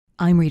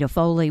I'm Rita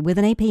Foley with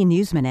an AP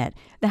News Minute.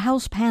 The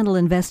House panel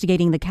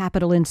investigating the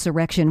Capitol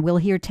insurrection will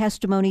hear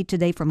testimony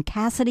today from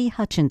Cassidy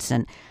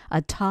Hutchinson,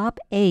 a top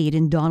aide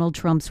in Donald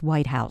Trump's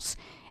White House.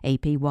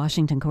 AP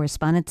Washington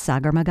correspondent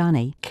Sagar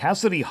Magani.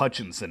 Cassidy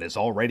Hutchinson has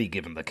already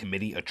given the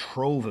committee a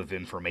trove of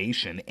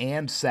information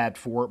and sat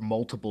for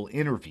multiple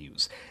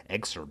interviews.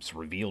 Excerpts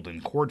revealed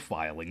in court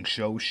filings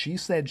show she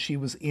said she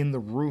was in the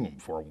room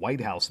for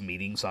White House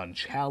meetings on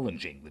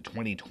challenging the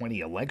 2020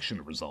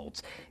 election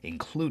results,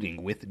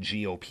 including with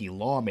GOP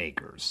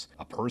lawmakers.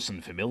 A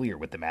person familiar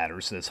with the matter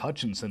says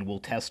Hutchinson will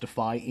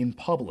testify in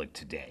public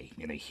today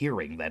in a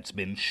hearing that's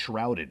been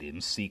shrouded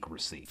in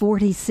secrecy.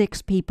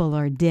 46 people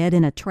are dead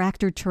in a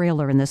tractor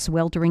trailer in the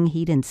sweltering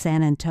heat in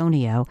San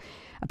Antonio.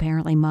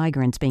 Apparently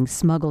migrants being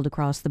smuggled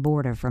across the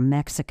border from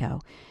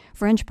Mexico.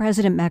 French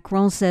President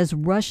Macron says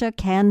Russia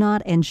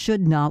cannot and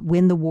should not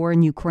win the war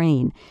in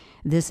Ukraine.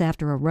 This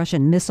after a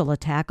Russian missile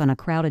attack on a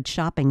crowded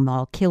shopping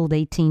mall killed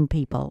 18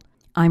 people.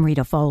 I'm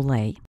Rita Foley.